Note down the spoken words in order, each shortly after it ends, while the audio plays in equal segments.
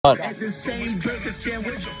At the same burger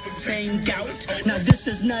sandwich, same gout. Now this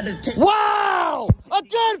is not a wow! A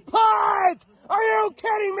good punt! Are you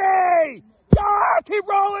kidding me? Ah, keep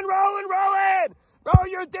rolling, rolling, rolling! Row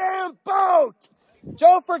your damn boat!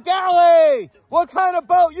 Joe Fragale! What kind of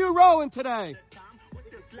boat you rowing today?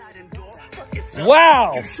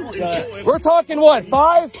 Wow! We're talking what,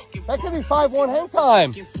 5? That could be 5-1 hang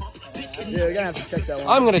time. Yeah, you're gonna have to check that one.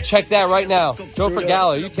 I'm gonna check that right now. Joe Fragale,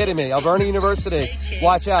 are you kidding me? Alberta University.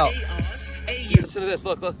 Watch out. Listen to this.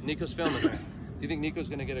 Look, look. Nico's filming. Do you think Nico's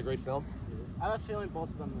gonna get a great film? I have a feeling both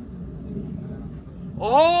of them.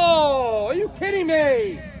 Oh, are you kidding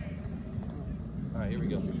me? All right, here we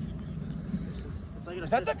go. It's like Is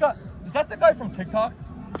that the guy? Is that the guy from TikTok?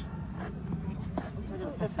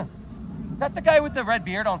 Is that the guy with the red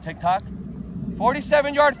beard on TikTok?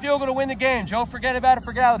 47-yard field goal to win the game. Joe, forget about it.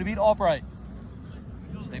 Fragale to beat Albright.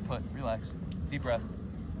 Stay put. Relax. Deep breath.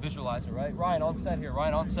 Visualize it, right? Ryan, on set here.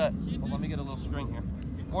 Ryan, on set. Well, let me get a little string here.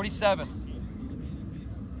 47.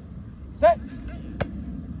 Set.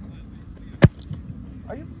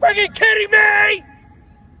 Are you freaking kidding me?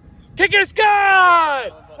 Kick is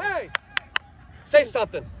good! Hey! Say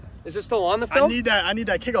something. Is it still on the film? I need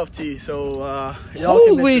that kickoff tee, so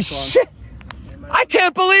holy shit! I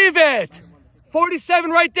can't believe it!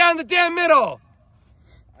 47 right down the damn middle.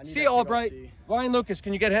 See Albright. Ryan Lucas,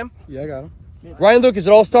 can you get him? Yeah, I got him. Ryan Lucas,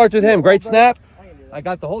 it all starts with him. Great snap. I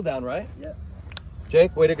got the hold down, right? Yeah.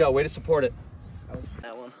 Jake, way to go. Way to support it.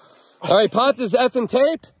 That one. All right, Ponce is effing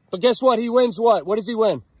tape. But guess what? He wins what? What does he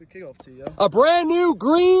win? Good kickoff tee, yeah. A brand new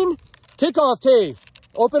green kickoff tee.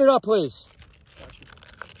 Open it up, please.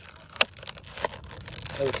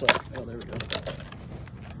 Oh, what's up? Oh, there we go.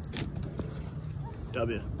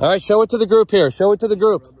 W. All right, show it to the group here. Show it to the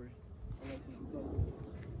group.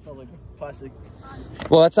 Smells like plastic.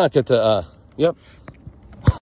 Well, that's not good to, yep.